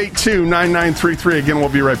 1-866-582-9933. Again, we'll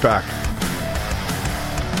be right back.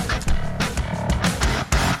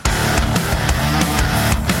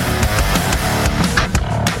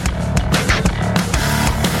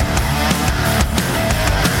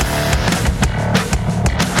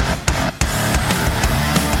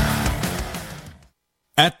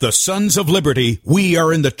 At the Sons of Liberty, we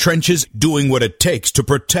are in the trenches doing what it takes to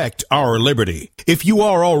protect our liberty. If you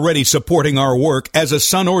are already supporting our work as a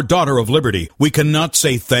son or daughter of liberty, we cannot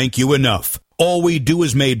say thank you enough. All we do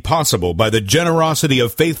is made possible by the generosity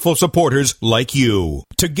of faithful supporters like you.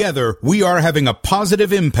 Together, we are having a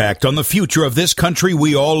positive impact on the future of this country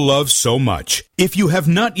we all love so much. If you have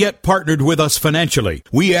not yet partnered with us financially,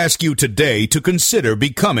 we ask you today to consider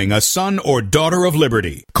becoming a son or daughter of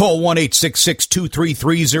liberty. Call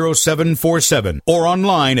 1-866-233-0747 or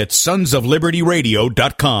online at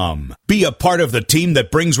sonsoflibertyradio.com. Be a part of the team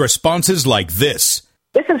that brings responses like this.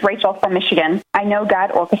 This is Rachel from Michigan. I know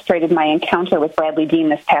God orchestrated my encounter with Bradlee Dean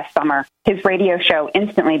this past summer. His radio show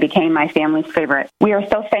instantly became my family's favorite. We are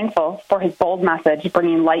so thankful for his bold message,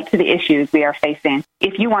 bringing light to the issues we are facing.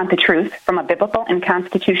 If you want the truth from a biblical and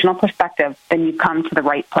constitutional perspective, then you've come to the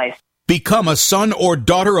right place. Become a son or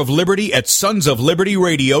daughter of liberty at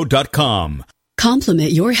sonsoflibertyradio.com.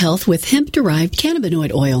 Complement your health with hemp-derived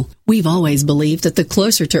cannabinoid oil. We've always believed that the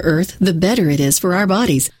closer to Earth, the better it is for our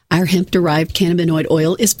bodies. Our hemp-derived cannabinoid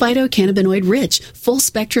oil is phytocannabinoid rich, full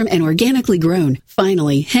spectrum, and organically grown.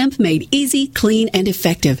 Finally, hemp made easy, clean, and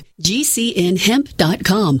effective.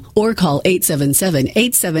 GCNhemp.com or call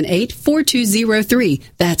 877-878-4203.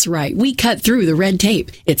 That's right, we cut through the red tape.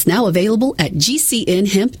 It's now available at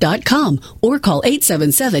GCNhemp.com or call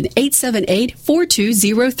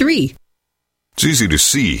 877-878-4203. It's easy to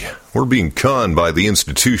see. We're being conned by the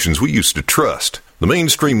institutions we used to trust. The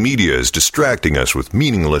mainstream media is distracting us with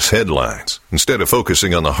meaningless headlines instead of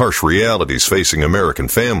focusing on the harsh realities facing American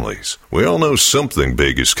families. We all know something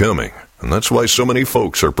big is coming, and that's why so many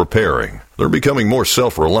folks are preparing. They're becoming more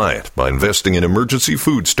self-reliant by investing in emergency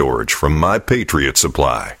food storage from My Patriot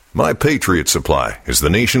Supply. My Patriot Supply is the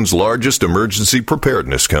nation's largest emergency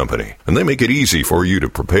preparedness company, and they make it easy for you to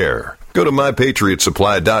prepare. Go to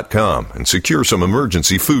MyPatriotSupply.com and secure some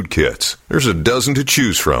emergency food kits. There's a dozen to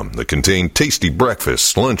choose from that contain tasty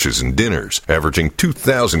breakfasts, lunches, and dinners, averaging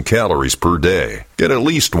 2,000 calories per day. Get at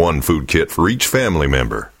least one food kit for each family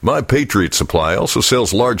member. My Patriot Supply also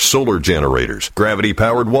sells large solar generators,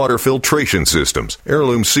 gravity-powered water filtration systems,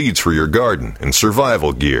 heirloom seeds for your garden, and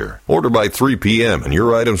survival gear. Order by 3 p.m. and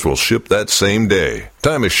your items will ship that same day.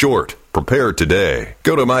 Time is short. Prepare today.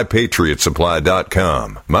 Go to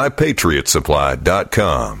MyPatriotSupply.com.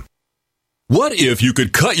 MyPatriotSupply.com. What if you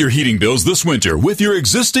could cut your heating bills this winter with your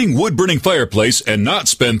existing wood-burning fireplace and not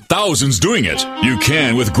spend thousands doing it? You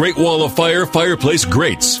can with Great Wall of Fire fireplace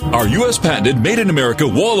grates. Our U.S. patented made-in-America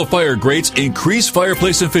Wall of Fire grates increase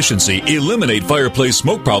fireplace efficiency, eliminate fireplace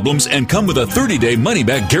smoke problems, and come with a 30-day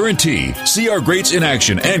money-back guarantee. See our grates in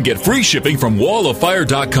action and get free shipping from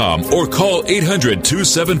walloffire.com or call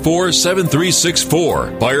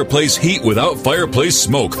 800-274-7364. Fireplace heat without fireplace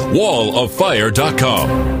smoke.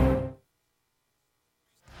 walloffire.com.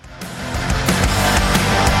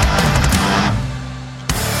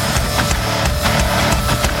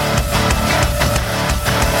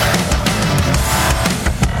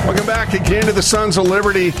 Welcome back again to the Sons of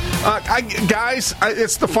Liberty. Guys,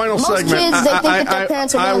 it's the final segment. Kids, they think that their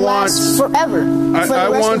parents are going to last forever. I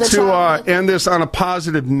want to end this on a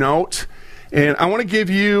positive note. And I want to give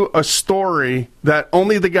you a story that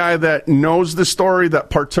only the guy that knows the story, that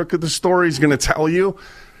partook of the story, is going to tell you.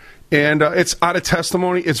 And it's out of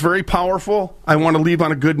testimony. It's very powerful. I want to leave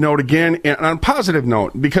on a good note again, and on a positive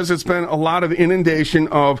note, because it's been a lot of inundation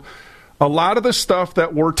of a lot of the stuff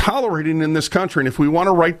that we're tolerating in this country. And if we want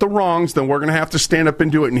to right the wrongs, then we're going to have to stand up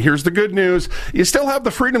and do it. And here's the good news. You still have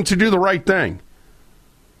the freedom to do the right thing.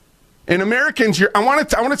 And Americans, I want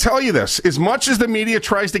to tell you this. As much as the media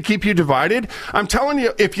tries to keep you divided, I'm telling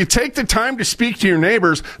you, if you take the time to speak to your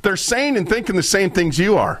neighbors, they're saying and thinking the same things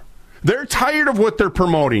you are. They're tired of what they're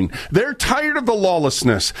promoting. They're tired of the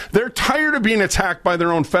lawlessness. They're tired of being attacked by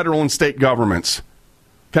their own federal and state governments.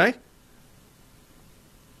 Okay?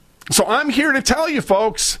 So I'm here to tell you,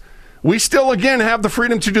 folks, we still, again, have the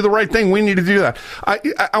freedom to do the right thing. We need to do that.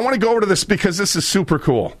 I want to go over to this because this is super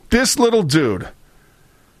cool. This little dude,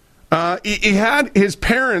 he had his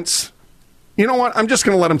parents. You know what? I'm just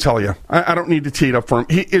going to let him tell you. I don't need to tee it up for him.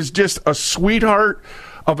 He is just a sweetheart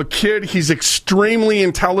of a kid. He's extremely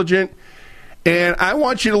intelligent. And I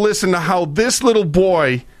want you to listen to how this little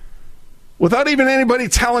boy, without even anybody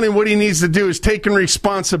telling him what he needs to do, is taking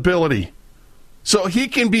responsibility so he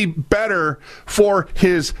can be better for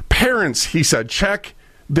his parents, he said. Check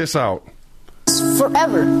this out.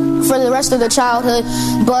 Forever, for the rest of their childhood.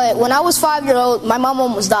 But when I was 5 years old, my mom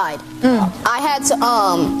almost died. I had to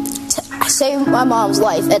saved my mom's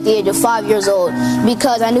life at the age of 5 years old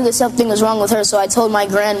because I knew that something was wrong with her, so I told my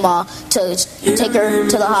grandma to take her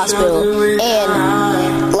to the hospital.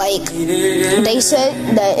 And, like, they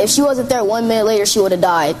said that if she wasn't there 1 minute later, she would have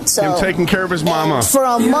died. So him taking care of his mama. For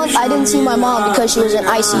a month, I didn't see my mom because she was in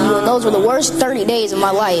ICU, and those were the worst 30 days of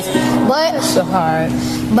my life. But That's so hard.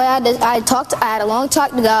 But I had a long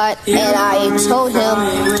talk to God, and I told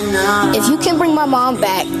him, if you can bring my mom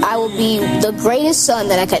back, I will be the greatest son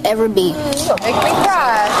that I could ever be. You'll make me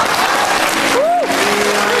cry.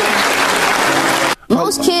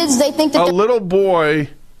 Most kids, they think that a little boy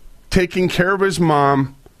taking care of his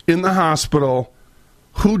mom in the hospital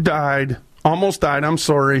who died, almost died, I'm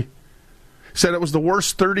sorry, said it was the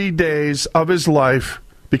worst 30 days of his life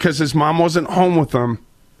because his mom wasn't home with him.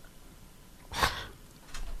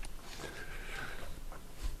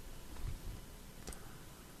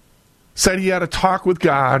 Said he had a talk with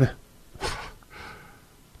God,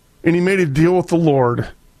 and he made a deal with the Lord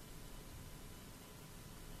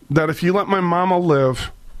that if you let my mama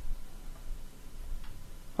live,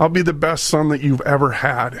 I'll be the best son that you've ever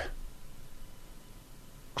had.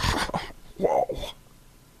 Whoa.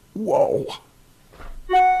 Whoa.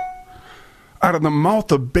 Out of the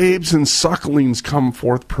mouth of babes and sucklings come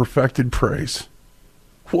forth perfected praise.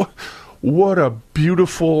 What a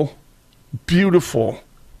beautiful, beautiful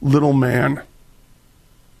little man.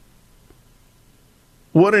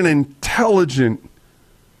 What an intelligent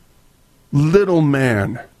little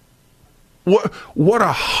man. What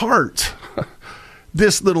a heart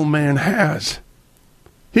this little man has.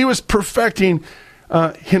 He was perfecting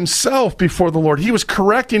himself before the Lord. He was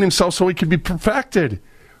correcting himself so he could be perfected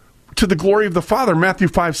to the glory of the Father. Matthew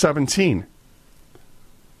 5:17.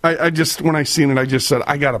 I just, when I seen it, I just said,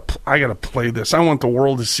 I gotta play this. I want the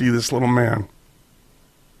world to see this little man.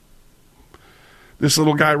 This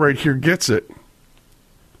little guy right here gets it.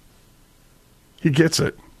 He gets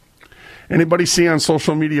it. Anybody see on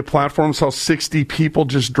social media platforms how 60 people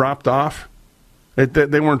just dropped off?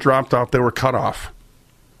 They weren't dropped off, they were cut off.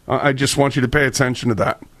 I just want you to pay attention to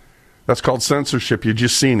that. That's called censorship. You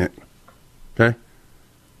just seen it. Okay?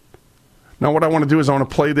 Now what I want to do is I want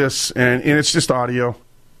to play this, and it's just audio.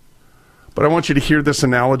 But I want you to hear this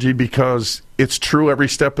analogy because it's true every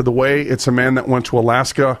step of the way. It's a man that went to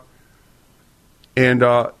Alaska, and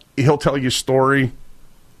he'll tell you a story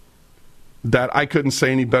that I couldn't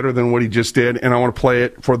say any better than what he just did, and I want to play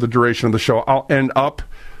it for the duration of the show. I'll end up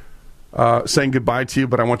saying goodbye to you,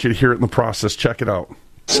 but I want you to hear it in the process. Check it out.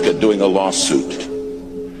 Doing a lawsuit.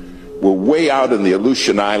 We're way out in the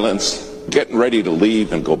Aleutian Islands, getting ready to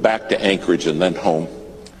leave and go back to Anchorage and then home.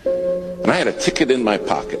 And I had a ticket in my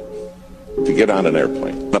pocket to get on an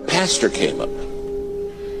airplane. The pastor came up,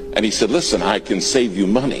 and he said, listen, I can save you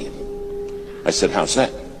money. I said, how's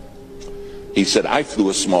that? He said, I flew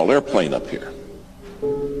a small airplane up here,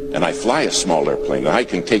 and I fly a small airplane, and I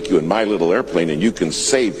can take you in my little airplane, and you can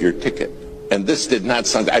save your ticket. And this did not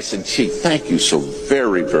sound, I said, gee, thank you so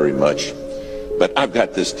very, very much, but I've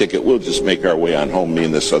got this ticket. We'll just make our way on home, me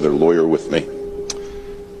and this other lawyer with me.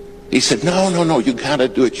 He said, no, you gotta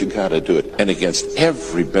do it, you gotta do it. And against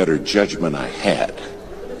every better judgment I had,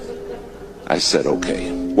 I said,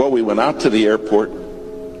 okay. Well, we went out to the airport,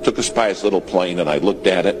 took us by his little plane, and I looked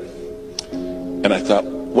at it, and I thought,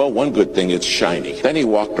 well, one good thing, it's shiny. Then he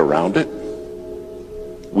walked around it.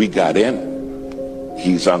 We got in.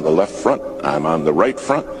 He's on the left front. I'm on the right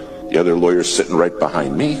front. The other lawyer's sitting right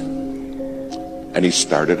behind me. And he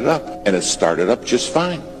started it up. And it started up just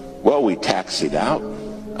fine. Well, we taxied out.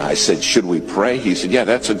 I said, should we pray? He said, yeah,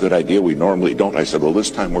 that's a good idea. We normally don't. I said, well, this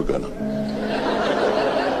time we're going to.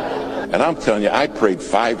 And I'm telling you, I prayed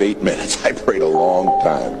 8 minutes. I prayed a long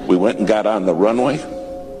time. We went and got on the runway.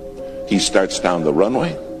 He starts down the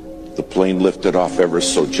runway. The plane lifted off ever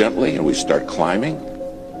so gently, and we start climbing.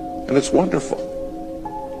 And it's wonderful.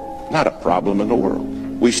 Not a problem in the world.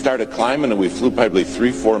 We started climbing, and we flew probably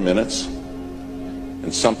 3-4 minutes.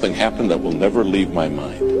 And something happened that will never leave my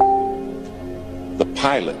mind. The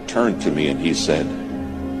pilot turned to me, and he said,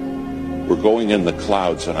 we're going in the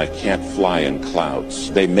clouds, and I can't fly in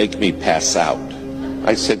clouds. They make me pass out.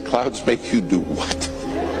 I said, clouds make you do what?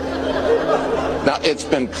 Now, it's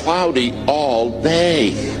been cloudy all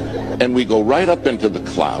day. And we go right up into the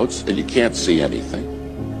clouds, and you can't see anything.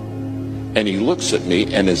 And he looks at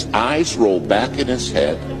me, and his eyes roll back in his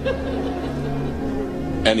head.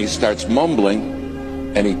 And he starts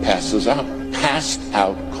mumbling, and he passes out. Passed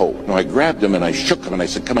out cold. Now, I grabbed him, and I shook him, and I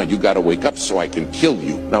said, come on, you got to wake up so I can kill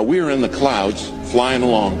you. Now, we were in the clouds, flying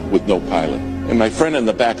along with no pilot. And my friend in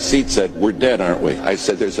the back seat said, we're dead, aren't we? I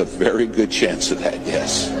said, there's a very good chance of that,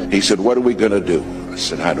 yes. He said, what are we going to do? I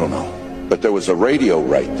said, I don't know. But there was a radio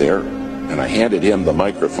right there, And I handed him the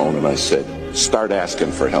microphone and I said, start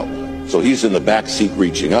asking for help. So he's in the back seat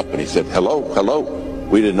reaching up and he said, hello, hello.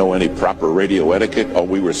 We didn't know any proper radio etiquette. All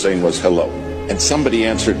we were saying was hello. And somebody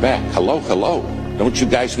answered back, hello, hello. Don't you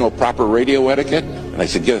guys know proper radio etiquette? And I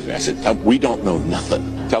said, give it to me. I said, we don't know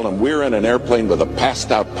nothing. Tell him we're in an airplane with a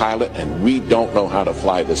passed out pilot and we don't know how to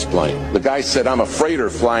fly this plane. The guy said, I'm a freighter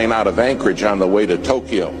flying out of Anchorage on the way to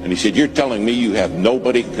Tokyo. And he said, you're telling me you have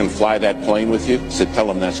nobody who can fly that plane with you? I said, tell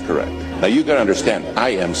him that's correct. Now you got to understand, I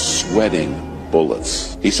am sweating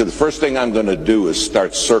bullets. He said, the first thing I'm going to do is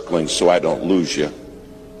start circling so I don't lose you,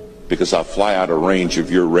 because I'll fly out of range of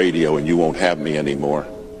your radio and you won't have me anymore.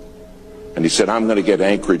 And he said, I'm going to get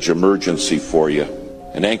Anchorage Emergency for you.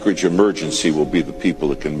 And Anchorage Emergency will be the people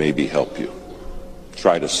that can maybe help you.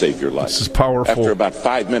 Try to save your life. This is powerful. After about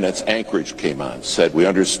 5 minutes, Anchorage came on, said, we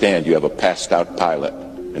understand you have a passed out pilot,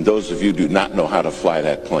 and those of you do not know how to fly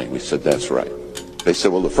that plane. We said, that's right. They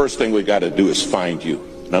said, well, the first thing we got to do is find you.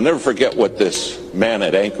 And I'll never forget what this man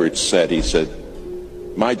at Anchorage said. He said,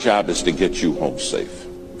 my job is to get you home safe.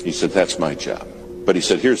 He said, that's my job. But he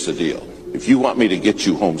said, here's the deal. If you want me to get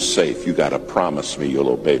you home safe, you got to promise me you'll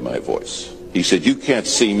obey my voice. He said, you can't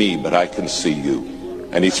see me, but I can see you.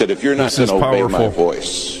 And he said, if you're not going to obey my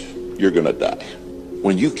voice, you're going to die.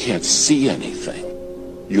 When you can't see anything,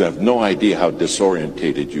 you have no idea how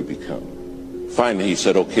disorientated you become. Finally, he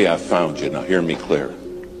said, okay, I found you. Now hear me clear.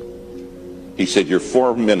 He said, you're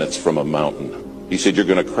 4 minutes from a mountain. He said, you're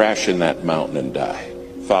going to crash in that mountain and die.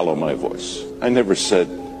 Follow my voice. I never said,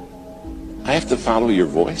 I have to follow your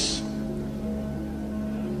voice?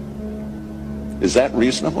 Is that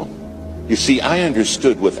reasonable? You see, I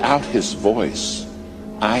understood without his voice,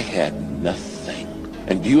 I had nothing.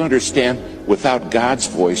 And do you understand? Without God's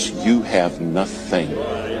voice, you have nothing.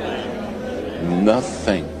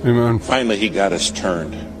 Nothing. Amen. Finally, he got us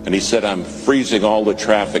turned. And he said, I'm freezing all the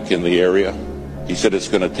traffic in the area. He said, it's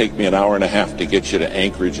going to take me an hour and a half to get you to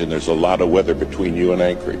Anchorage, and there's a lot of weather between you and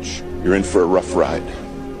Anchorage. You're in for a rough ride.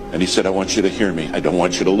 And he said, I want you to hear me. I don't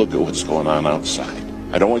want you to look at what's going on outside.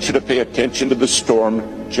 I don't want you to pay attention to the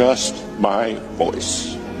storm, just my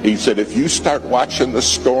voice. He said, if you start watching the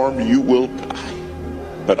storm, you will die.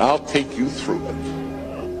 But I'll take you through it.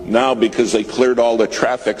 Now, because they cleared all the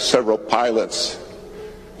traffic, several pilots,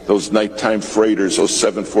 those nighttime freighters, those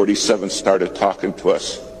 747s started talking to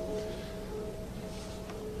us.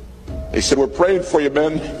 They said, we're praying for you,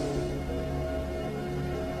 men.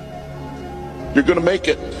 You're going to make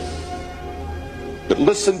it. But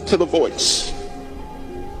listen to the voice.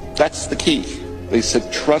 That's the key. They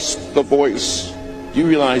said, trust the voice. You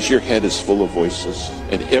realize your head is full of voices,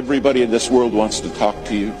 and everybody in this world wants to talk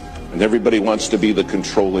to you, and everybody wants to be the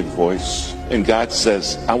controlling voice. And God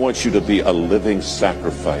says, I want you to be a living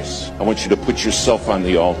sacrifice. I want you to put yourself on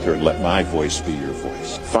the altar and let my voice be your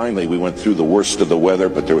voice. Finally, we went through the worst of the weather,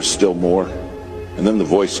 but there was still more. And then the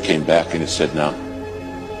voice came back and it said, now,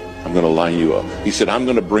 I'm going to line you up. He said, I'm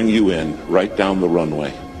going to bring you in right down the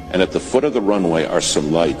runway. And at the foot of the runway are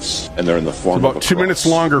some lights, and they're in the form of a cross. About 2 minutes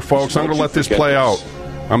longer, folks. I'm going to let this play out.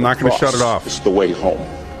 I'm not going to shut it off. It's the way home.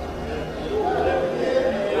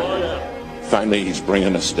 Finally, he's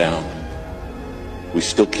bringing us down. We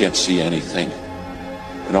still can't see anything.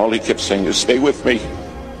 And all he kept saying is, stay with me.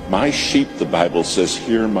 My sheep, the Bible says,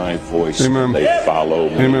 hear my voice. Amen. And they follow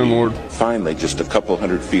me. Amen, Lord. Finally, just a couple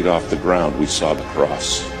hundred feet off the ground, we saw the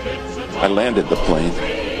cross. I landed the plane.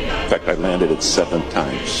 In fact, I landed it 7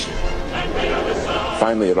 times.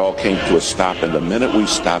 Finally, it all came to a stop, and the minute we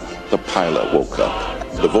stopped, the pilot woke up.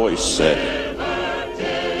 The voice said,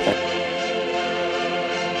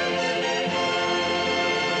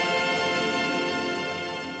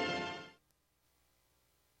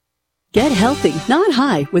 Get healthy, not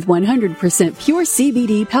high, with 100% pure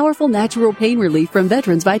CBD powerful natural pain relief from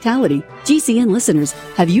Veterans Vitality. GCN listeners,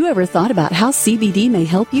 have you ever thought about how CBD may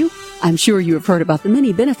help you? I'm sure you have heard about the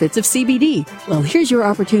many benefits of CBD. Well, here's your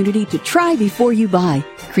opportunity to try before you buy.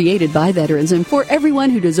 Created by veterans and for everyone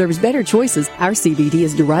who deserves better choices, our CBD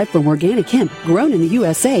is derived from organic hemp, grown in the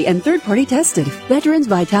USA and third-party tested. Veterans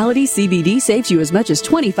Vitality CBD saves you as much as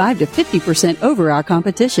 25 to 50% over our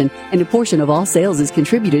competition, and a portion of all sales is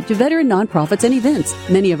contributed to veteran nonprofits and events.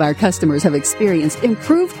 Many of our customers have experienced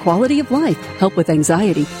improved quality of life, help with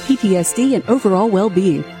anxiety, PTSD, and overall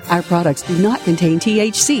well-being. Our products do not contain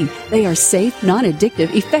THC. They are safe,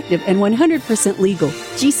 non-addictive, effective, and 100% legal.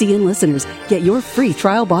 GCN listeners, get your free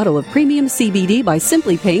trial bottle of premium CBD by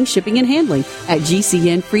simply paying shipping and handling at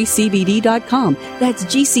GCNFreeCBD.com. That's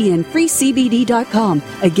GCNFreeCBD.com.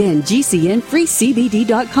 Again,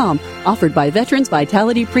 GCNFreeCBD.com. Offered by Veterans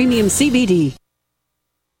Vitality Premium CBD.